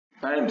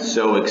I am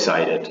so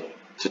excited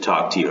to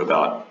talk to you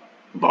about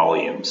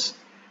volumes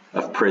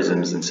of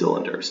prisms and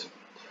cylinders.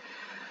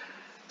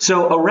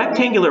 So a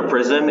rectangular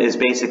prism is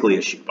basically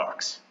a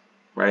shoebox,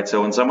 right?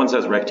 So when someone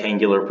says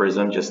rectangular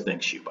prism, just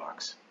think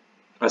shoebox.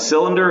 A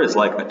cylinder is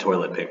like a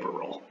toilet paper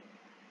roll.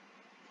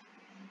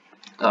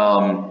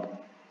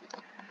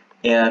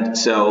 And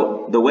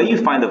so the way you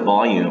find the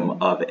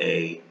volume of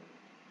a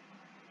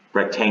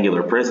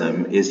rectangular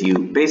prism is you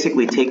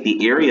basically take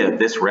the area of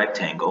this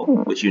rectangle,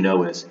 which you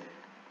know is,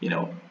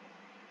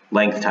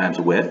 length times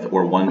width,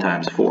 or 1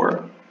 times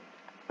 4,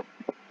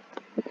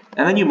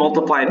 and then you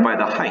multiply it by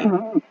the height,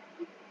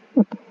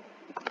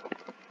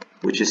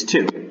 which is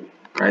 2,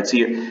 right? So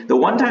the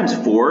 1 times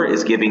 4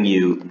 is giving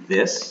you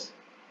this,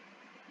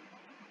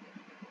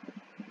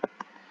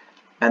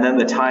 and then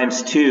the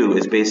times 2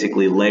 is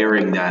basically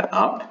layering that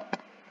up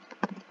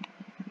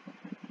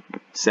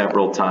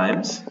several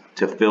times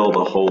to fill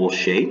the whole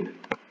shape,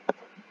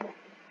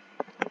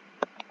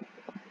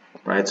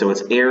 right? So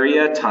it's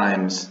area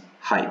times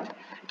height.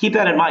 Keep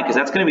that in mind because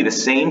that's going to be the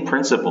same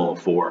principle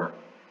for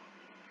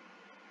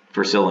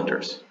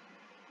cylinders,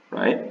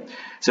 right?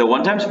 So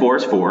 1 times 4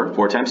 is 4,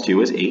 4 times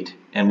 2 is 8,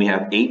 and we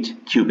have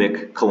 8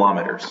 cubic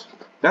kilometers.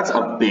 That's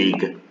a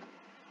big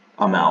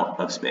amount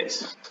of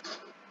space.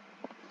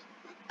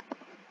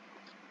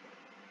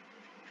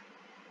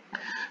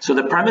 So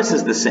the premise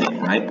is the same,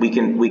 right? We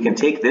can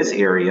take this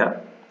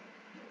area,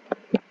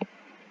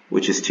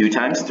 which is 2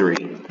 times 3,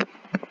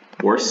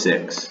 or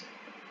 6,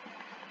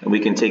 and we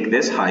can take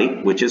this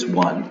height, which is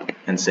 1,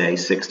 and say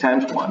 6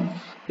 times 1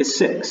 is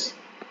 6.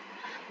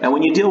 And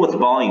when you deal with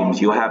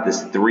volumes, you'll have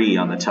this 3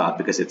 on the top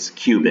because it's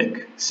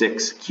cubic,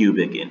 6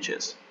 cubic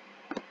inches.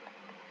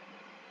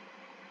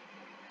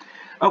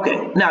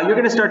 Okay, now you're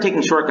going to start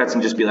taking shortcuts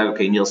and just be like,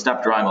 okay, Neil,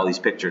 stop drawing all these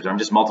pictures. I'm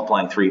just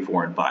multiplying 3,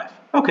 4, and 5.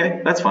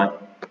 Okay, that's fine.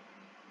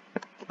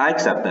 I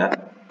accept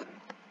that.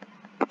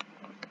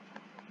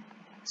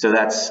 So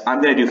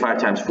I'm going to do 5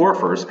 times 4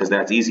 first because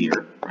that's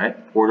easier, right?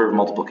 Order of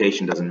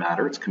multiplication doesn't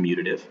matter, it's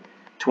commutative.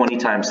 20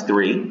 times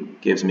 3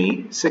 gives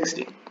me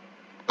 60.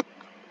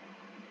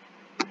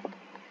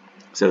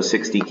 So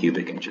 60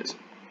 cubic inches.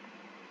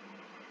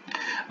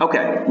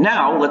 Okay,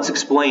 now let's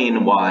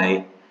explain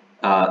why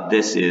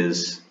this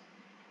is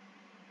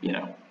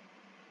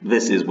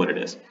what it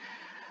is.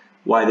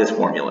 Why this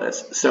formula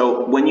is.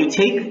 So when you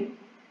take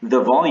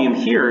the volume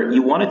here,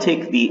 you want to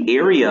take the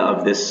area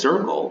of this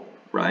circle,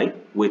 right,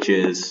 which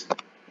is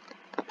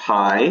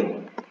pi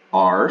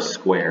r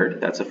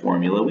squared. That's a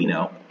formula we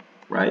know,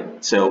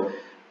 right? So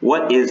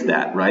what is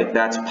that, right?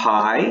 That's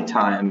pi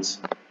times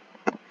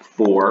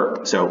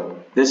 4. So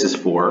this is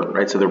 4,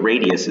 right? So the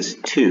radius is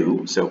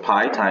 2. So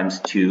pi times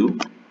 2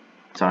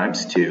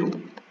 times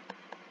 2.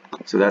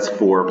 So that's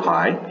 4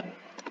 pi.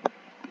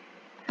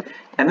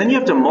 And then you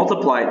have to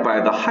multiply it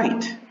by the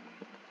height.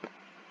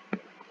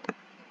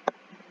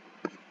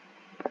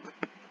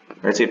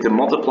 Right, so you have to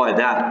multiply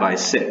that by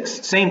 6.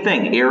 Same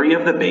thing, area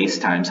of the base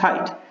times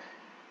height.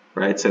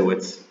 Right, so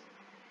it's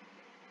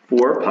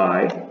 4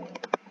 pi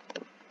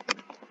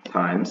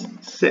times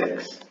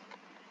 6,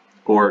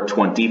 or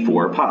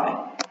 24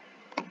 pi.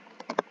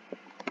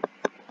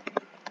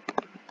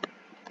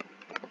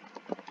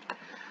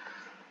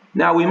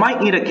 Now we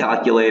might need a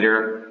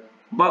calculator,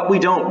 but we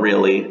don't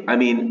really. I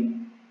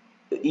mean,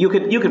 you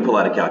could pull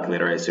out a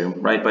calculator, I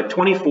assume, right? But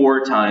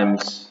 24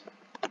 times,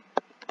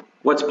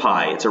 what's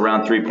pi? It's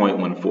around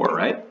 3.14,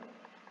 right?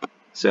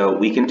 So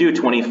we can do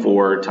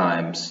 24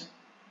 times.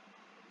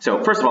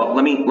 So first of all,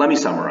 let me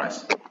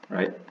summarize,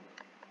 right?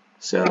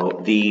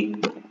 So the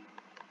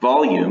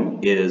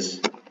volume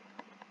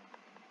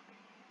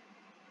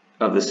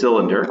of the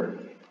cylinder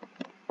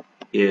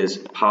is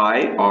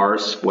pi r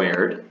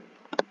squared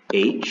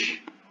h.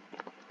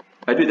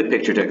 I do the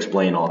picture to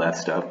explain all that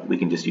stuff. We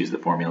can just use the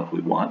formula if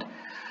we want.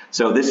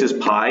 So this is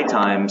pi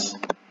times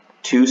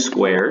 2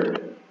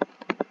 squared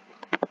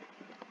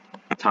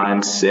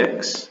times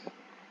 6,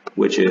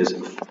 which is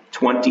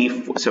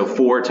 20. So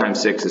 4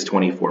 times 6 is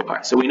 24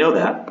 pi. So we know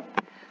that.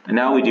 And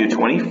now we do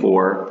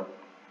 24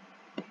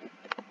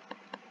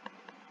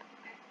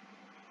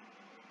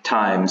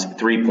 times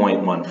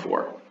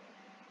 3.14.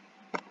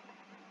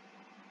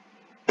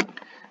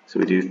 So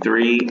we do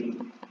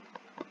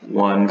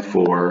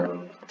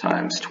 314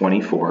 times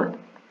 24. I'm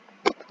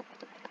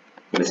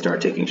going to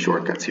start taking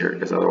shortcuts here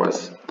because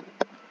otherwise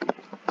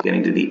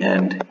getting to the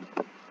end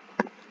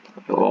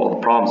of all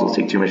the problems will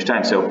take too much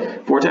time. So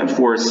 4 times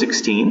 4 is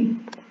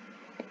 16.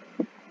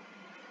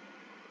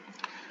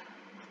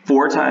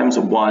 4 times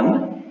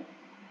 1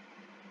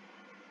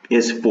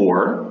 is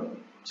 4.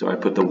 So I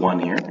put the 1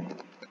 here.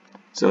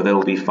 So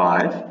that'll be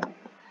 5.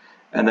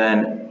 And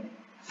then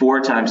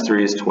 4 times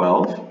 3 is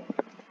 12.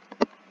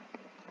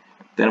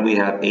 Then we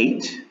have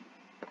 8.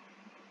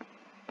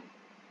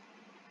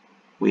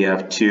 We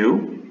have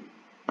 2.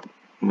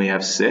 And we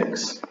have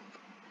 6.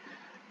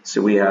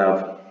 So we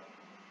have,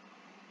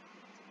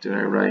 did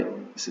I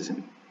write? This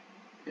isn't,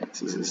 yeah,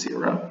 this is a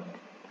 0.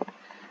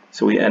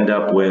 So we end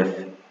up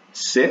with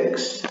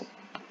 6,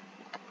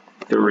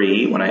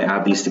 3. When I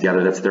add these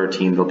together, that's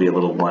 13. There'll be a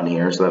little 1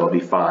 here, so that'll be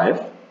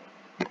 5,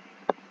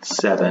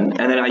 7.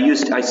 And then I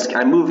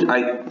moved,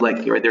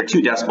 there are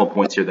 2 decimal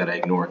points here that I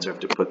ignored, so I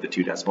have to put the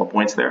 2 decimal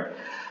points there.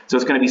 So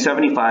it's going to be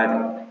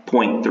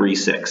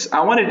 75.36.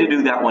 I wanted to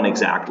do that one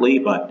exactly,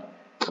 but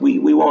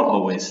we won't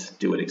always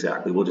do it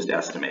exactly. We'll just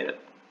estimate it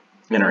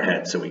in our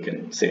head so we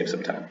can save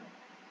some time.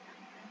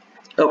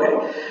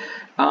 Okay.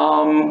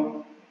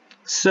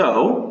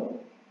 So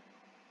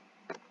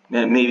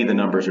maybe the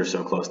numbers are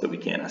so close that we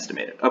can't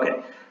estimate it.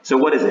 Okay. So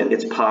what is it?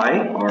 It's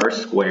pi r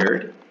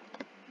squared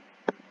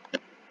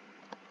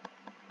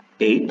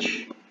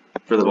h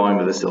for the volume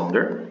of the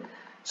cylinder.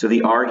 So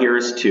the r here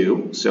is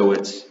 2, so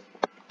it's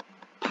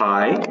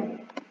pi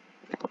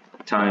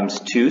times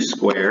 2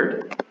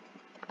 squared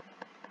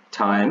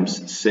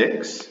times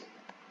 6.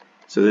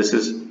 So this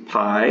is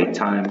pi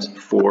times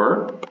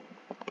 4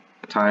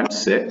 times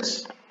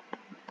 6,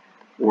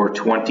 or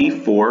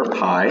 24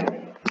 pi.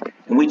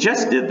 And we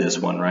just did this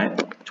one, right?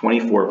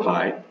 24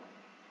 pi.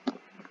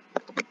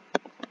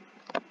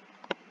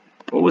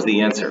 What was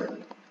the answer?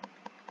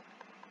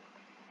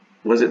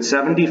 Was it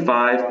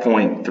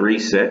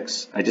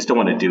 75.36? I just don't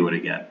want to do it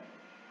again.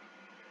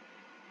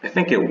 I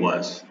think it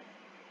was.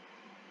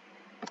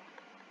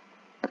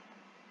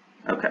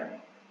 Okay,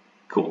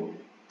 cool.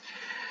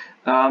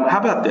 How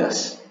about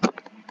this?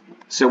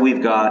 So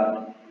we've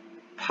got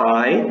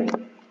pi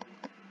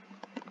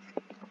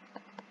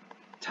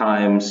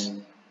times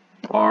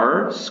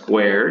r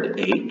squared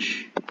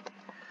h.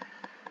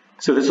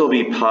 So this will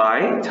be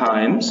pi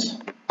times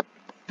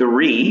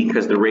 3,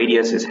 because the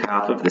radius is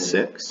half of the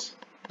 6,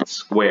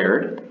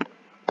 squared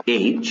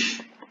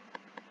h,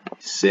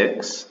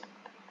 6.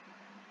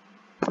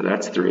 So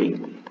that's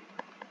 3.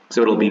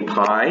 So it'll be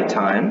pi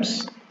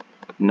times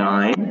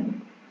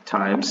 9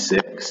 times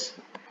 6,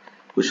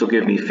 which will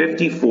give me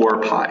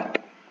 54 pi.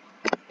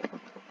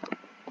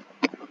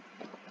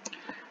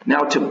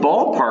 Now to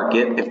ballpark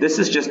it, if this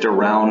is just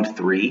around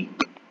 3,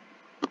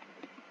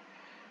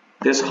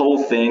 this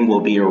whole thing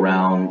will be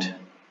around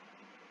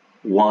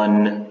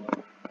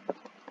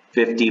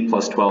 150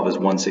 plus 12 is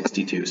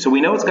 162. So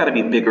we know it's got to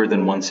be bigger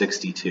than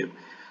 162.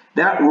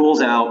 That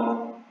rules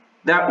out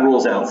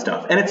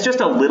stuff. And it's just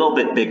a little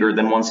bit bigger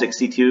than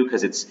 162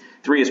 because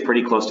 3 is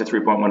pretty close to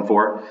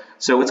 3.14.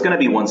 So it's going to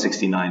be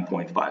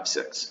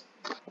 169.56.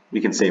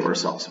 We can save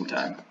ourselves some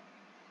time.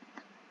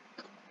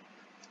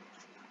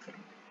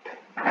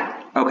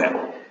 Okay,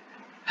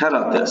 how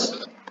about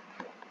this?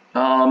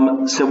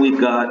 So we've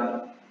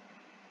got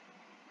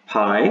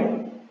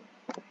pi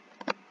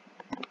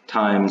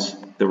times,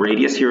 the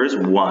radius here is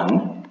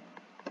 1,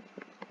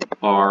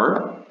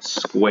 r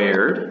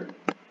squared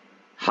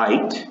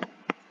height,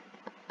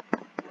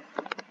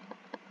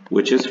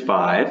 which is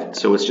 5,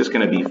 so it's just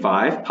going to be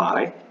 5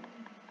 pi.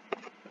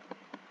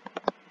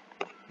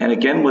 And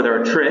again with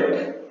our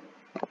trick,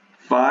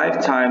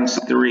 5 times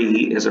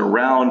 3 is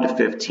around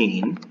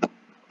 15.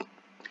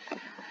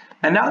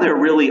 And now there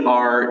really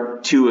are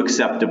 2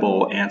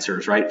 acceptable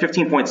answers, right?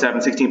 15.7,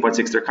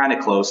 16.6, they're kind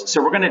of close,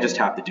 so we're going to just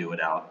have to do it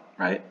out,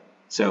 right?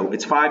 So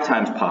it's 5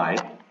 times pi.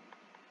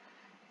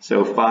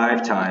 So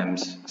 5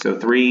 times, so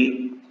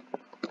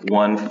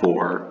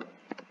 314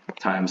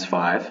 times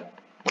 5.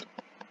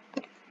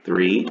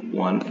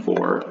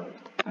 314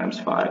 times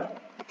 5,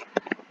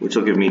 which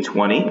will give me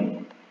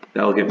 20.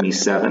 That'll give me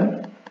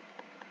 7,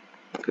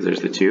 because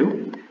there's the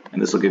 2.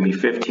 And this will give me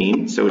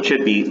 15. So it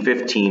should be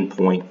 15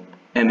 point,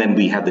 and then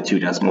we have the 2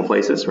 decimal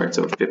places, right?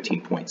 So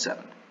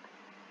 15.7.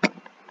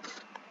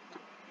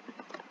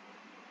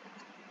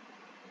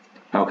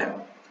 Okay.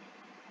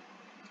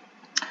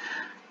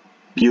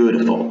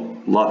 Beautiful.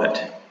 Love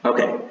it.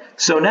 Okay.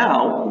 So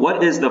now,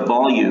 what is the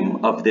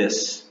volume of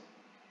this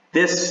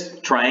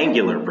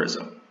triangular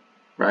prism?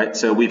 Right?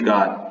 So we've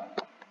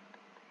got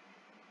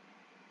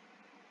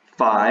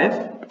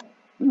 5,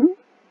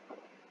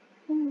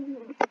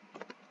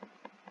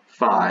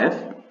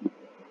 5,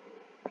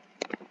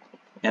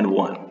 and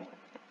 1.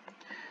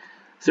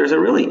 So there's a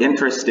really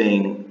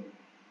interesting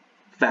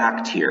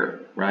fact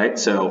here, right?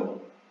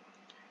 So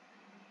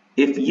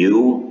if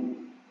you,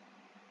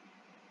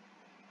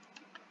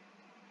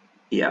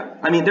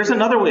 there's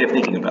another way of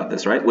thinking about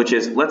this, right? Which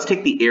is, let's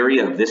take the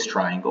area of this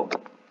triangle.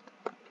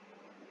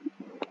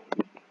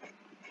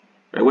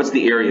 Right, what's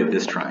the area of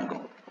this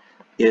triangle?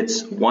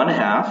 It's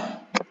 1/2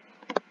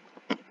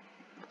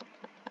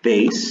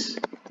 base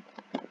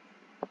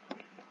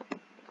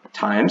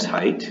times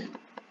height,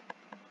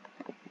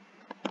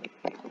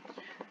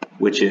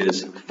 which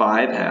is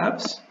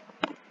 5/2.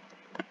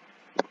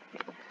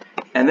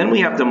 And then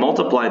we have to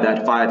multiply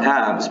that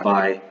 5/2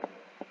 by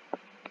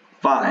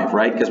 5,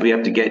 right? Because we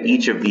have to get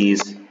each of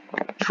these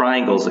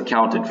triangles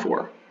accounted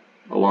for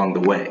along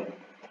the way.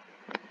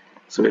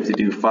 So we have to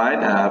do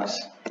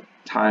 5/2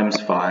 times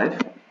 5,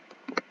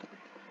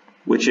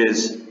 which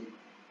is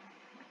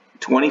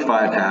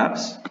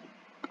 25/2,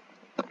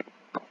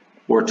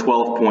 or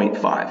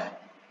 12.5.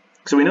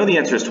 So we know the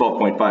answer is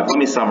 12.5. Let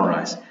me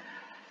summarize.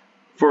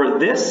 For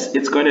this,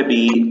 it's going to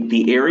be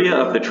the area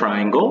of the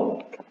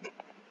triangle.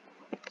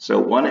 So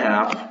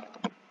 1/2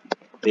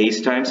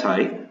 base times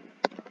height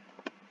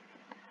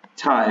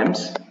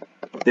times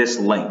this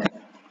length,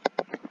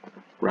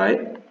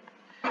 right?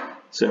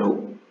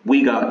 So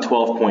we got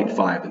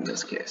 12.5 in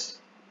this case.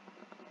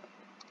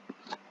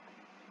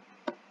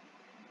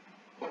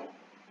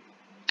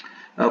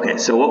 Okay,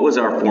 so what was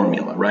our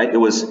formula, right? It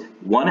was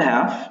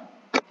 1/2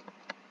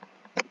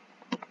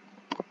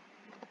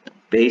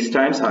 base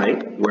times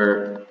height,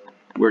 where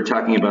we're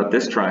talking about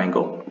this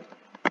triangle,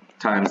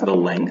 times the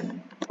length.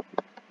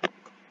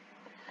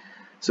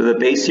 So the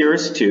base here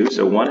is 2,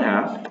 so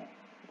 1/2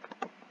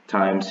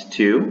 times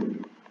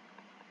 2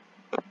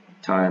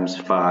 times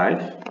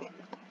 5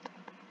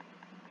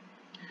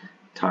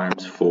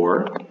 times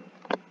 4.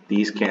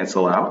 These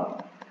cancel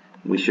out.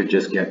 We should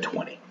just get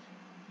 20.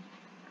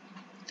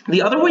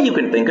 The other way you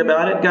can think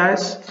about it,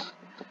 guys,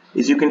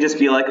 is you can just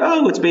be like,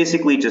 oh, it's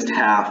basically just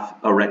half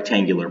a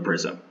rectangular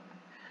prism.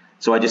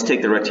 So I just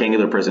take the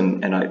rectangular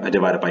prism and I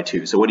divide it by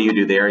 2. So what do you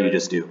do there? You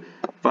just do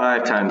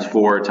 5 times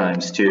 4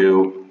 times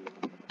 2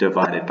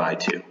 divided by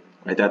 2.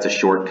 Right? That's a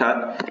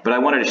shortcut, but I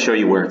wanted to show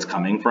you where it's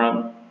coming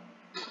from.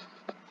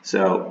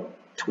 So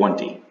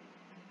 20.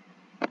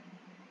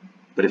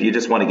 But if you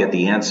just want to get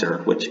the answer,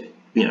 which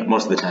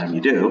most of the time you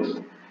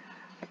do,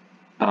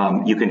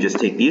 you can just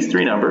take these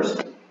three numbers,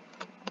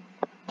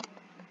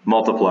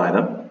 multiply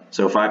them.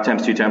 So 5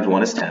 times 2 times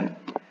 1 is 10,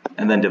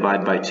 and then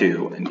divide by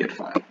 2 and get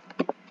 5.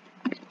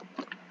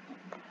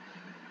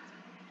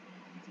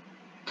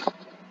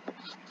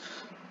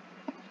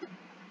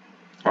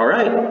 All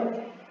right.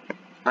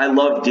 I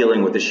love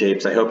dealing with the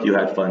shapes. I hope you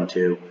had fun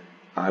too.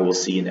 I will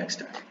see you next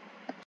time.